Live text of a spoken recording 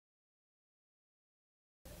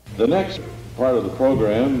The next part of the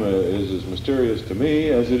program is as mysterious to me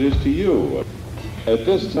as it is to you. At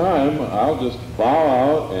this time, I'll just bow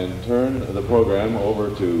out and turn the program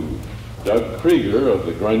over to Doug Kreiger of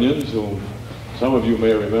the Grunyons, whom some of you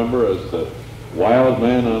may remember as the wild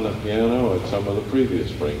man on the piano at some of the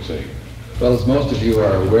previous spring sing. Well, as most of you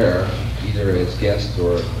are aware, either as guests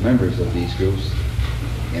or members of these groups,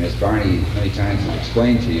 and as Barney many times has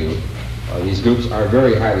explained to you, these groups are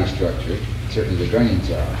very highly structured. Certainly the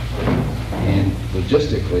Grunyons are. And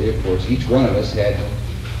logistically, of course, each one of us had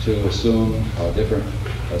to assume a different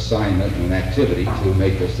assignment and activity to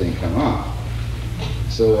make this thing come off.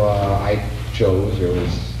 So I chose, or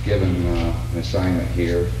was given an assignment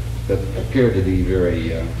here that appeared to be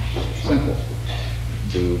very simple,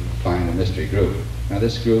 to find a mystery group. Now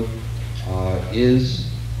this group is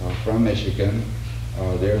from Michigan.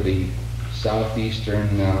 They're the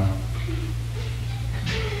southeastern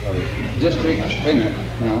district. Wait a minute,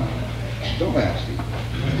 no, don't laugh, Steve.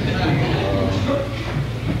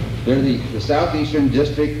 They're the southeastern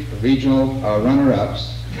district regional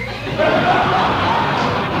runner-ups.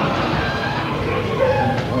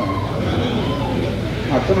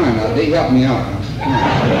 Oh, come on now, they helped me out.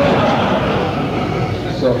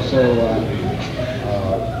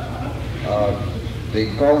 They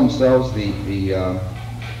call themselves the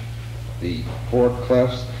four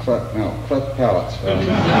cleft palates.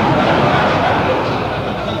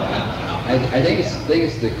 I think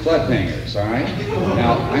it's the cliffhangers. All right.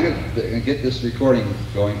 Now I'm going to get this recording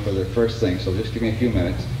going for the first thing. So just give me a few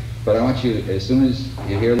minutes. But I want you, as soon as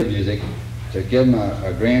you hear the music, to give them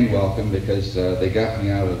a grand welcome, because they got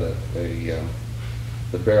me out of the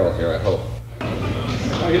barrel here, I hope.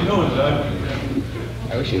 How you doing, Doug?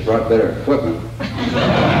 I wish you brought better equipment.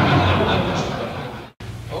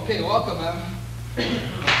 Okay, welcome, man.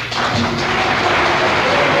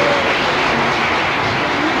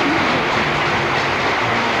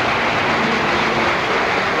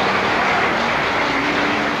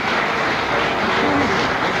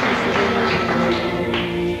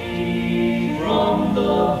 From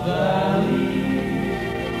the valley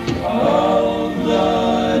of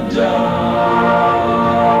the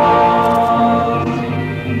dark,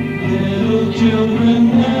 little children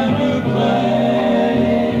never play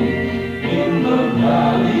in the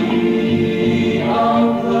valley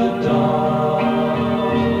of the dark,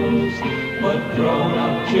 but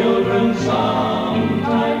grown-up children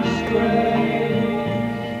sometimes stray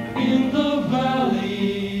in the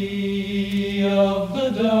valley of the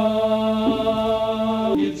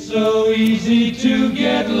dark. It's so easy to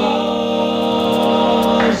get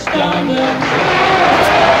lost down that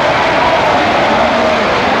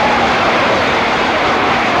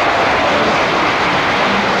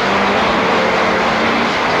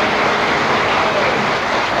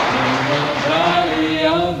valley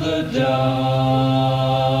of the dolls,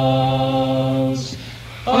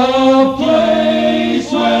 a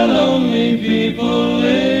place where lonely people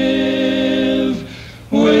live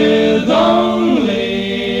with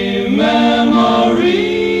only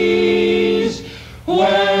memories,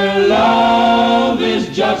 where love is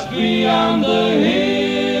just beyond the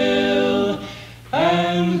hill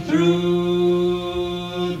and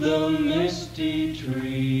through the misty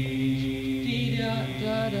trees.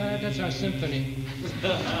 That's our symphony.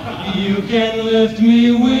 You can lift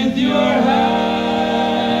me with your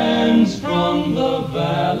hands from the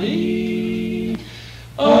valley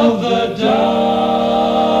of the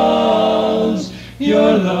dolls.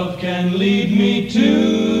 Your love can lead me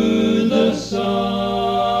to the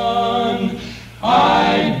sun.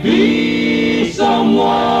 I'd be someone,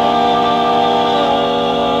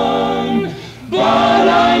 but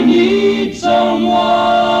I need someone.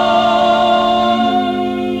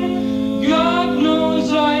 God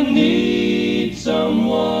knows I need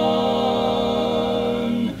someone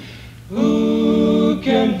who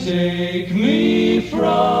can take me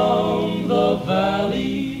from the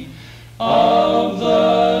valley of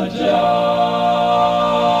the dolls.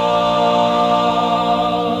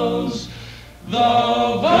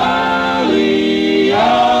 The valley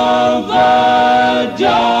of the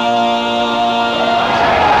dolls.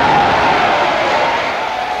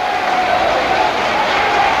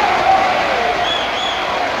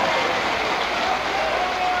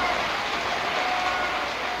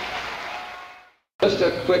 Just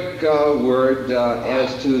a quick word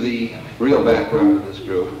as to the real background of this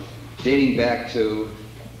group, dating back to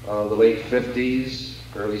the late 50s,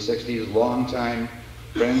 early 60s, longtime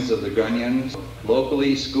friends of the Grunyons,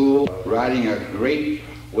 locally schooled, riding a great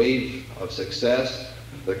wave of success.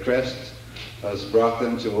 The crest has brought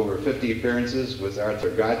them to over 50 appearances with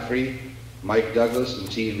Arthur Godfrey, Mike Douglas in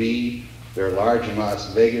TV, They're large in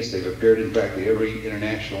Las Vegas. They've appeared in practically every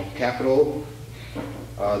international capital.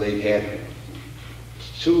 They've had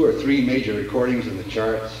 2 or 3 major recordings in the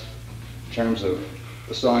charts in terms of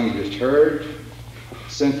the song you just heard,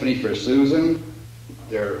 Symphony for Susan.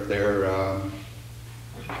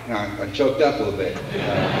 I'm choked up a little bit.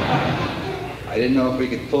 I didn't know if we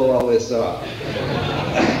could pull all this off.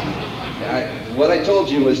 What I told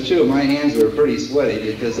you was true. My hands were pretty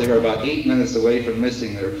sweaty because they were about 8 minutes away from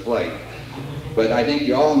missing their flight. But I think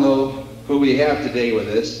you all know who we have today with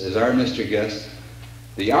us as our mystery guest,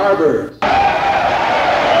 the Arbors.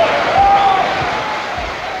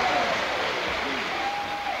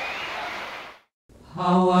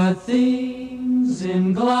 How are things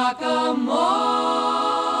in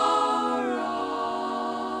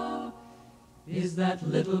Glockamora? Is that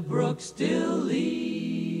little brook still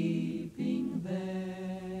leaping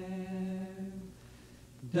there?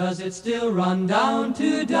 Does it still run down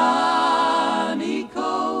to Donny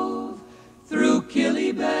Cove, through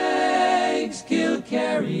Killybegs,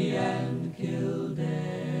 Kilkerry, and Kildare?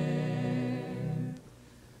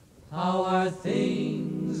 How are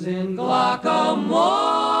things in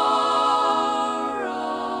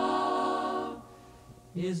Glockamora?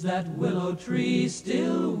 Is that willow tree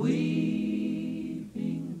still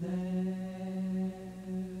weeping there?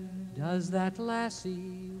 Does that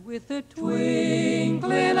lassie with a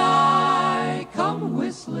twinkling eye come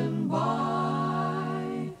whistling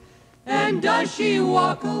by? And does she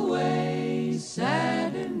walk away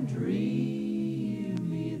sad and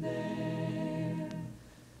dreamy there,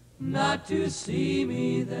 not to see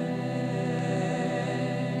me there?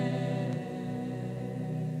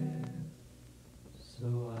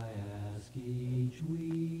 So I ask each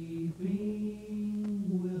weeping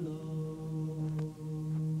willow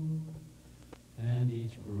and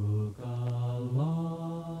each brook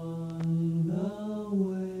along the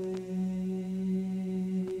way,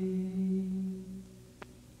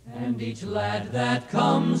 and each lad that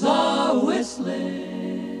comes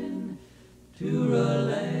a-whistling to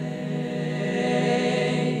relay,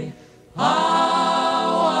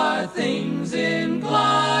 how are things in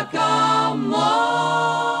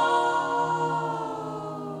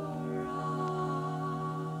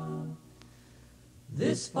Glockamora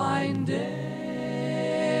this fine day?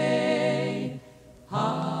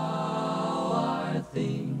 How are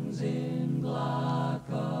things